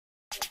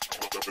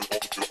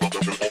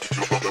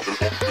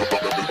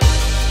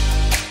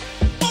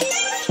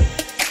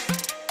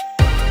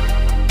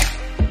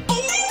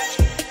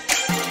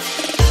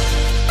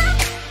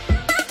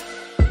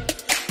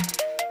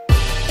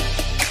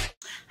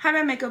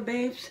makeup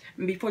babes.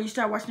 And before you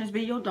start watching this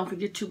video, don't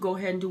forget to go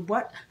ahead and do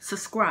what?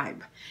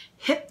 Subscribe.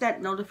 Hit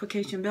that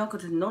notification bell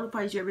because it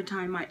notifies you every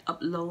time I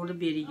upload a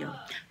video.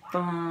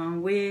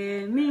 Fun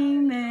with me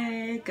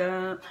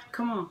makeup.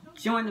 Come on,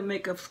 join the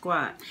makeup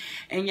squad.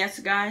 And yes,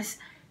 guys,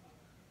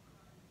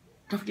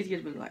 don't forget to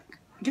give it a like.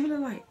 Give it a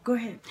like. Go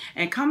ahead.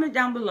 And comment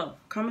down below.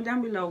 Comment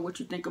down below what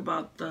you think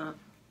about the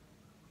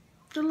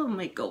little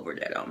makeover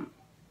that I'm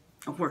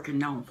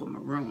working on for my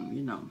room,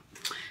 you know.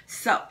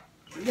 So,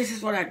 this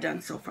is what I've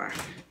done so far.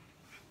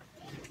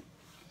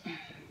 Let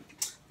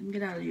me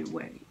get out of your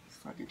way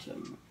so I can show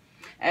you.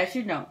 As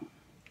you know,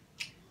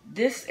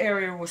 this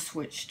area was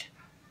switched.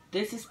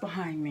 This is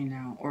behind me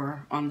now,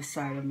 or on the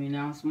side of me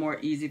now. It's more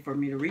easy for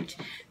me to reach.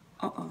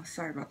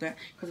 Sorry about that.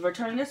 Because if I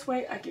turn this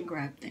way, I can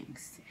grab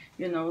things.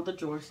 You know, the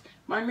drawers.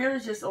 My mirror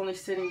is just only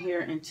sitting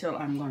here until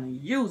I'm going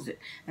to use it.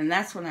 And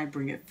that's when I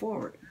bring it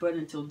forward. But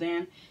until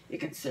then, it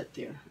can sit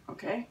there.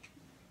 Okay?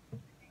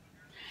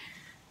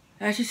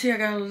 As you see, I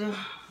got a little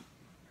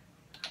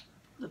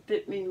the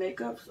Fit Me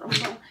makeups. I'm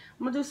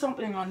gonna do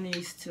something on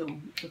these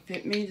too to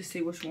fit me to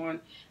see which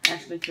one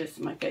actually fits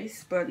my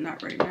face, but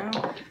not right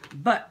now.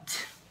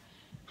 But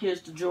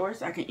here's the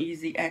drawers. I can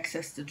easily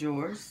access the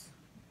drawers.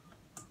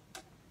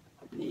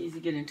 Easy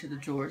get into the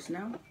drawers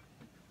now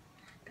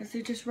because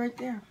they're just right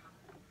there.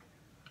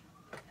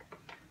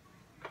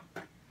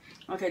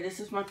 Okay, this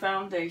is my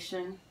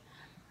foundation.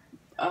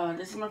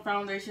 This is my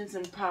foundations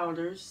and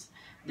powders.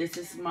 This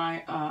is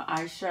my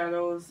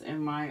eyeshadows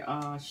and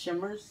my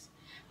shimmers.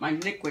 My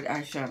liquid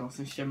eyeshadows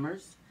and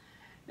shimmers.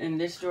 And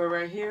this drawer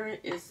right here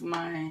is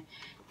my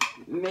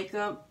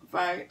makeup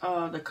by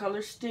the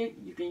color stick.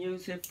 You can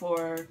use it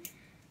for,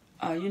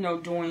 you know,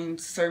 doing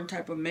certain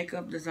type of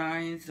makeup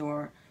designs,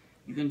 or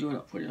you can do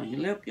it, put it on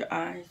your lip, your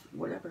eyes,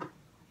 whatever.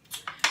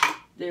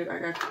 There, I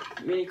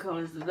got many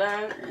colors of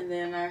that. And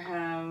then I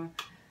have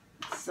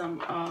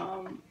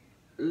some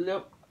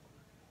lip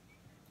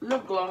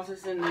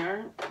glosses in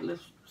there,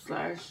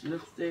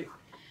 lipstick.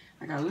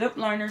 I got lip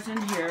liners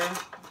in here.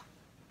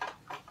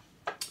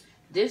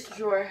 This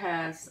drawer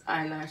has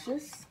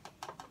eyelashes.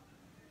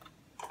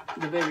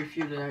 The very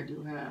few that I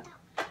do have.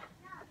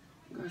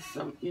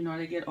 Some, you know,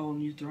 they get old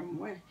and you throw them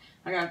away.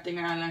 I got a thing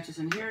of eyelashes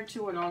in here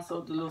too, and also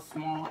the little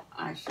small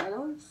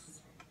eyeshadows.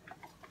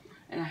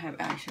 And I have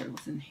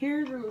eyeshadows in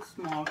here, the little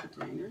small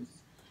containers.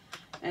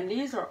 And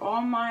these are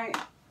all my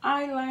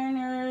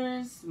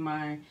eyeliners,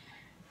 my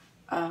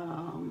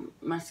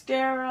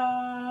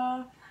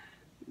mascara,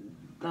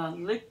 the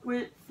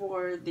liquid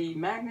for the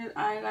magnet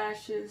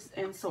eyelashes,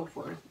 and so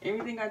forth.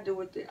 Anything I do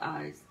with the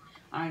eyes,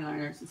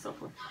 eyeliners, and so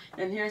forth.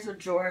 And here's a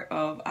drawer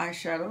of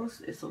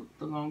eyeshadows. It's the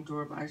long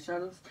drawer of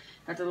eyeshadows.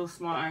 Got the little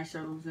small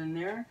eyeshadows in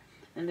there.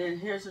 And then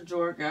here's a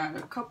drawer, got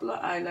a couple of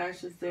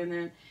eyelashes in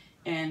it,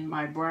 and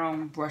my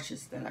brown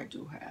brushes that I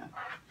do have.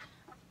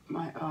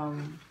 My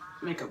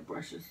makeup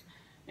brushes.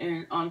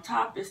 And on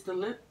top is the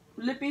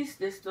lippies.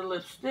 This the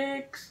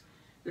lipsticks.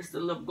 This is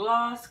the lip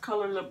gloss,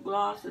 color lip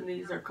gloss, and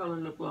these are color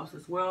lip gloss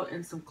as well,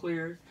 and some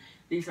clears.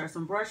 These are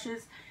some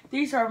brushes.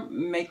 These are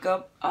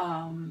makeup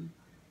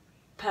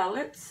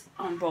palettes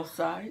on both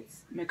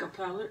sides. Makeup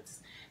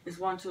palettes. It's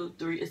 1, 2,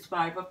 3. It's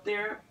 5 up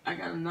there. I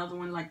got another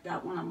one like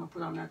that one I'm going to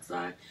put on that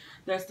side.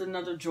 That's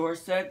another drawer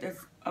set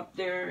that's up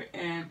there,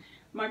 and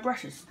my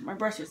brushes. My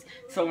brushes.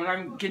 So when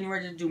I'm getting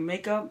ready to do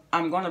makeup,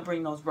 I'm going to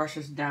bring those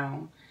brushes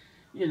down,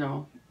 you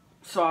know.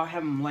 So I'll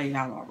have them laid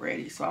out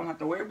already. So I don't have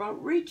to worry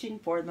about reaching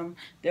for them.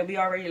 They'll be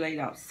already laid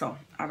out. So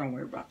I don't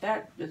worry about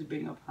that. Just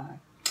being up high.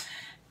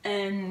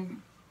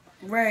 And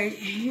right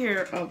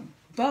here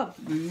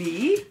above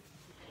me,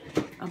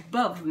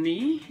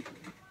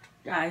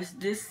 guys,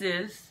 this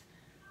is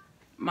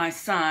my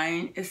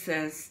sign. It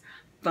says,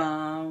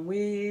 Fun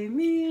with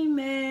Me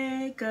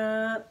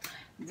Makeup.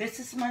 This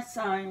is my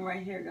sign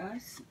right here,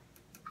 guys.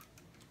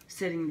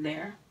 Sitting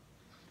there.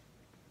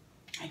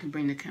 I can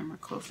bring the camera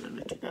closer to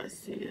let you guys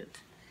see it.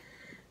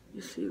 You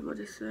see what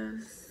it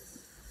says?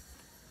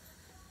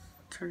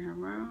 Turn it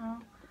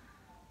around.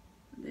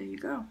 There you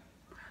go.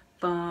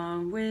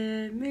 Fun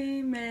with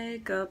Me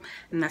Makeup.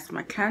 And that's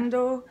my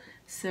candle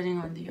sitting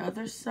on the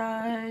other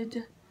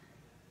side.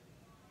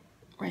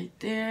 Right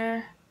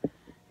there.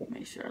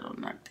 Make sure I don't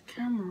knock the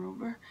camera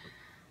over.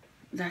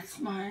 That's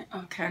my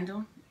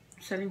candle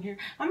sitting here.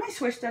 I might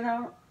switch that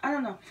out. I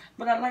don't know.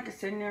 But I like it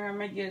sitting there. I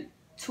might get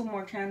 2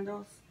 more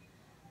candles.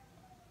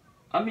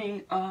 I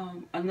mean,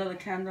 another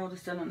candle to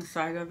sit on the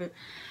side of it,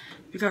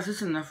 because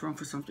it's enough room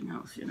for something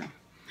else, you know.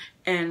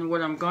 And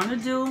what I'm gonna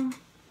do,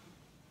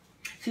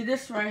 see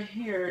this right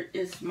here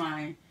is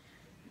my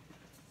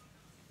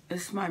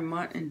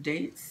month and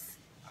dates.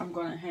 I'm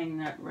gonna hang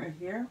that right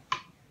here,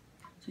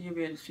 so you'll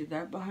be able to see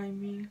that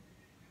behind me,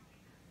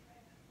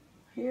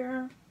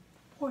 here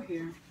or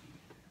here.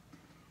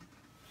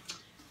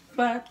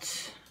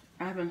 But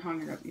I haven't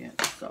hung it up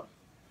yet, so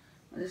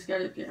I just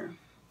got it there.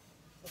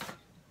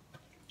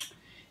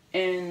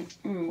 And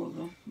move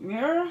the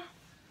mirror.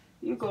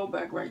 You go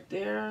back right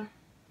there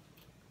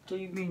till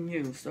you're being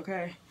used,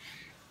 okay?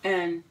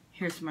 And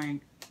here's my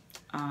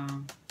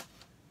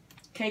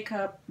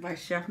K-Cup by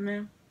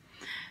Chefman.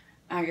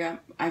 I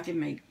can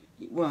make,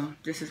 well,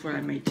 this is what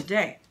I made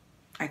today.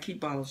 I keep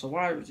bottles of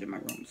water in my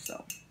room,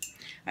 so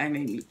I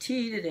made me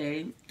tea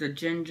today. The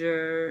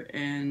ginger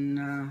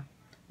and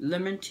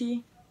lemon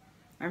tea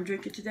I'm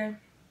drinking today.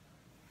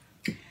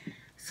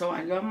 So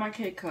I love my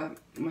K-cup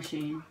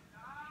machine.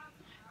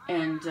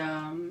 And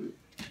I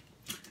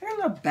got a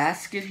little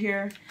basket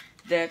here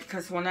that,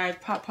 because when I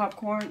pop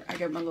popcorn, I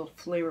get my little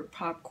flavored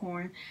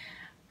popcorn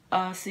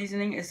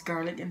seasoning. It's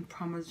garlic and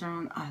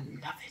Parmesan. I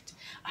love it.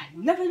 I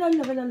love it, I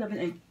love it, I love it.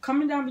 And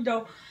comment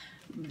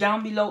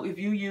down below if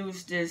you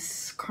use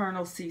this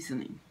kernel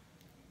seasoning.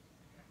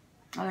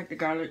 I like the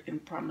garlic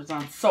and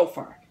Parmesan so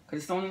far, because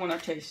it's the only one I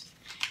taste.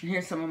 And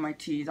here's some of my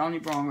teas. I only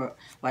brought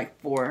like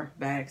 4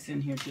 bags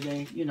in here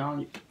today. You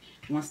know,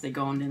 once they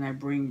go, and then I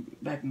bring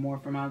back more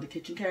from out of the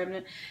kitchen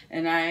cabinet.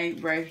 And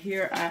right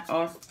here I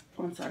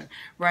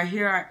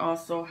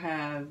also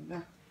have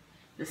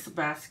this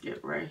basket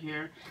right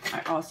here.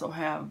 I also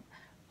have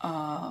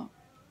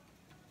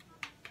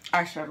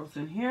eyeshadows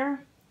in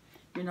here.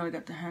 You know, I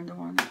got the handle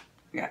on it.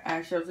 I got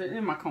eyeshadows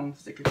and my comb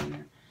stickers in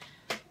there.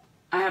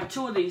 I have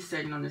 2 of these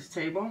sitting on this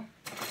table.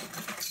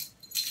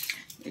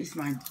 These are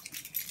my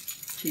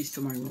keys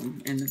to my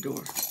room and the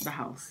door, the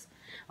house.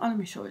 Oh, let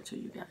me show it to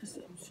you guys.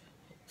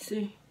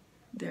 See?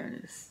 There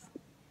it is.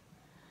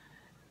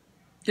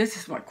 This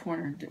is my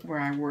corner where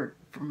I work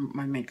for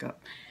my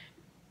makeup.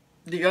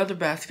 The other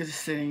basket is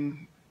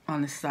sitting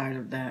on the side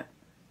of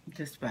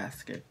this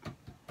basket.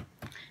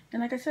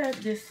 And like I said,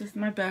 this is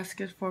my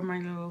basket for my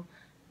little,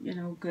 you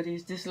know,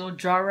 goodies. This little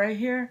jar right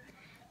here,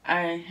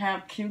 I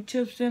have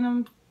Q-tips in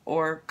them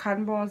or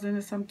cotton balls in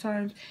it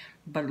sometimes.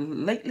 But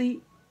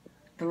lately,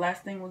 the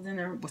last thing was in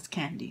there was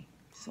candy.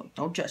 So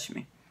don't judge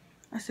me.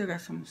 I still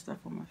got some stuff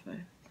on my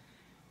face.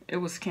 It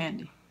was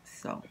candy.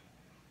 So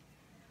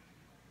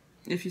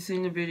if you've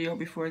seen the video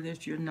before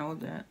this, you'll know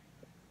that.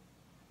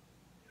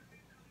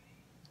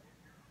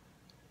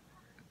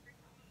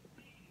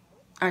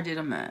 I did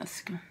a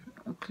mask.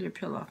 A clear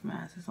peel-off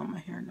mask. It's on my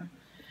hair now.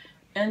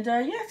 And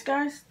yes,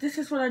 guys, this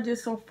is what I did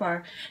so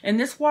far. And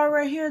this wall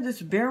right here,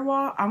 this bare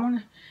wall,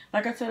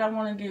 like I said, I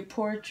want to get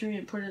poetry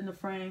and put it in the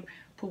frame.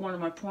 Put one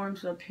of my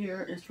poems up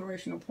here,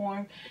 inspirational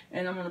poem.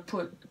 And I'm going to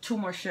put 2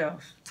 more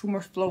shelves, 2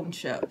 more floating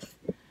shelves.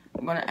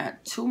 I'm going to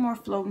add 2 more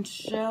floating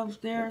shelves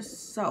there.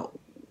 So,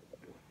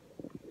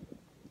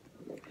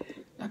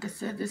 like I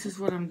said, this is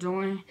what I'm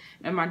doing.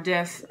 And my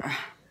desk,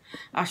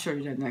 I'll show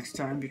you that next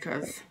time,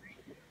 because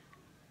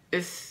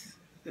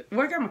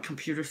well, I got my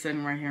computer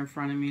sitting right here in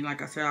front of me.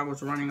 Like I said, I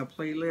was running a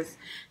playlist,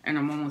 and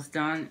I'm almost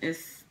done. It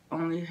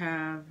only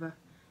have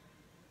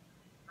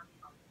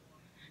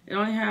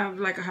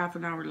like a half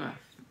an hour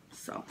left.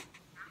 So,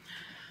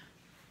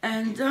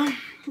 and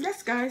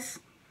yes, guys.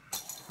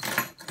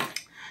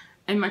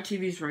 And my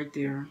TV's right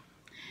there.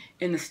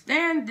 And the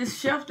stand, this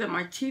shelf that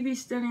my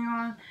TV's standing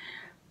on,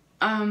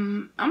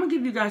 I'm gonna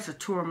give you guys a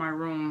tour of my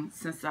room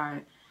since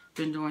I've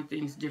been doing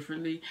things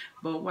differently.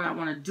 But what I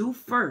want to do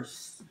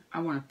first, I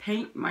want to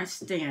paint my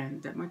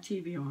stand that my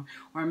TV on,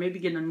 or maybe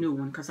get a new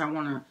one, because I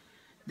want to.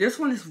 This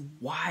one is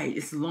wide,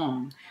 it's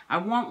long. I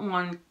want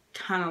one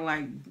kind of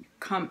like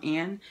come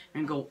in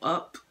and go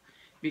up,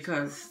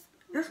 because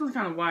this one's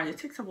kind of wide. It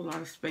takes up a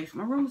lot of space.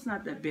 My room's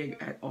not that big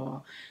at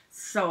all.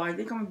 So I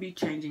think I'm going to be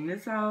changing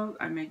this out.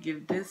 I may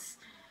give this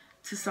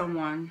to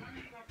someone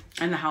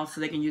in the house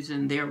so they can use it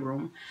in their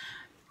room.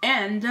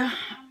 And,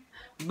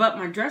 but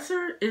my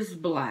dresser is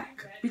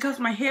black, because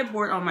my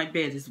headboard on my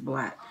bed is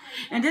black.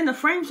 And then the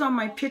frames on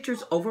my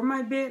pictures over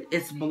my bed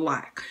is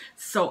black.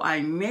 So I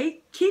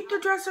may keep the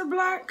dresser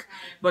black,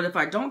 but if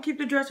I don't keep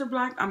the dresser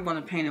black, I'm going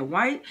to paint it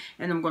white.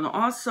 And I'm going to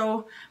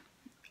also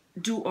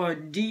do a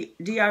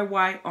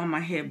DIY on my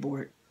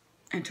headboard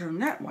and turn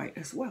that white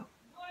as well.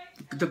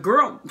 The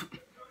girl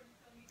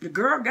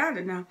got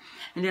it now.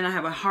 And then I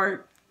have a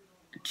heart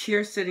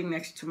chair sitting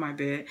next to my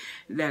bed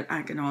that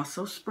I can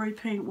also spray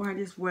paint white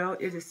as well.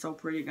 It is so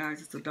pretty,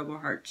 guys. It's a double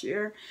heart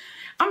chair.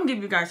 I'm gonna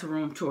give you guys a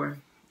room tour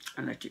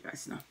and let you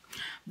guys know.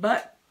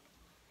 But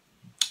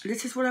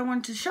this is what I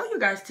wanted to show you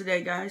guys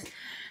today, guys.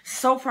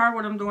 So far,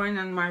 what I'm doing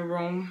in my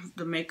room,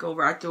 the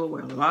makeover, I threw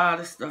away a lot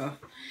of stuff.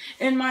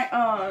 In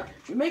my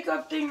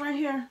makeup thing right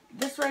here,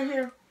 this right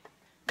here,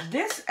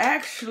 this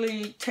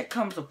actually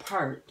comes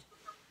apart.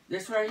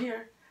 This right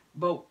here,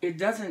 but it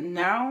doesn't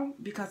now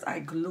because I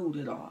glued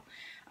it all.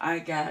 I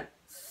got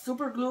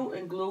super glue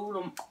and glued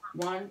them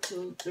 1,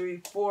 2,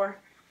 3, 4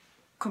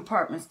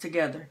 compartments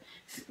together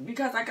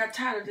because I got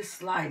tired of this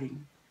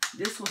sliding.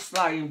 This was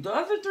sliding. The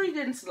other 3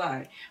 didn't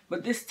slide,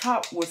 but this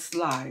top would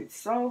slide.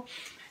 So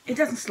it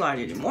doesn't slide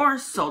anymore,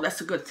 so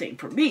that's a good thing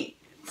for me.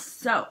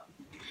 So,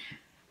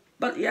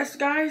 but yes,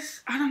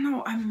 guys, I don't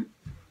know.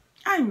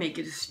 I make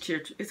it this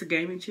chair. It's a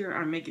gaming chair.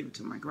 I may give it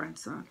to my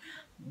grandson,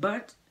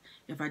 but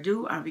if I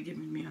do, I'll be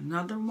giving me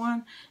another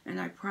one, and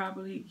I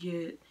probably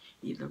get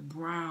either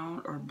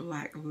brown or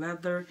black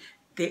leather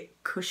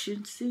thick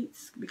cushion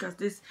seats, because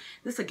this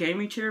is a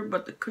gaming chair,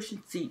 but the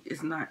cushion seat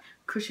is not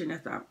cushioned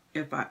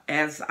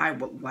as I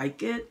would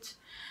like it.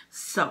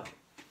 So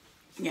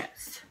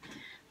yes,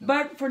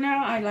 But for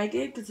now, I like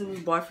it because it was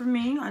bought for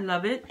me. I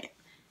love it.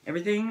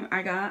 Everything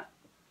I got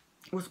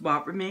was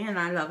bought for me, and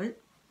I love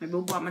it. My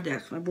boo bought my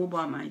desk. My boo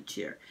bought my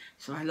chair.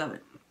 So I love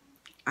it.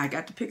 I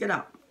got to pick it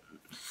up.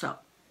 So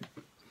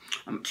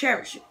I'm going to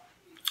cherish it.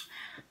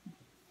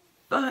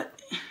 But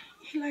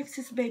he likes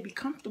his baby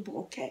comfortable,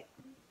 okay?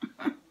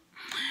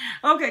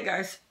 Okay,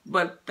 guys.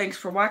 But thanks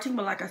for watching.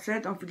 But like I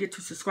said, don't forget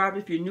to subscribe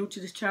if you're new to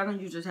this channel.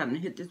 You just haven't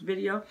hit this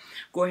video.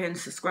 Go ahead and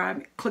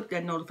subscribe. Click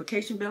that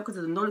notification bell because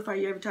it'll notify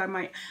you every time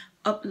I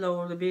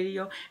upload a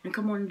video. And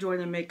come on and join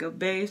the Makeup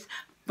Babes.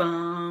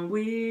 Fun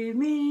with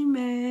me,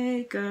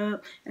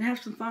 makeup. And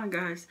have some fun,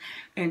 guys.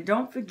 And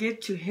don't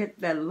forget to hit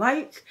that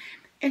like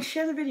and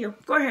share the video.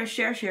 Go ahead,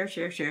 share. Share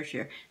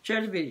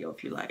the video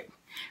if you like.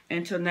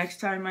 Until next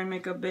time, my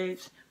Makeup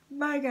Babes.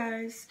 Bye,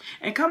 guys.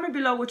 And comment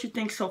below what you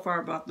think so far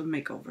about the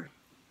makeover.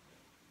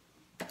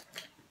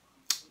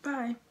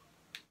 Bye.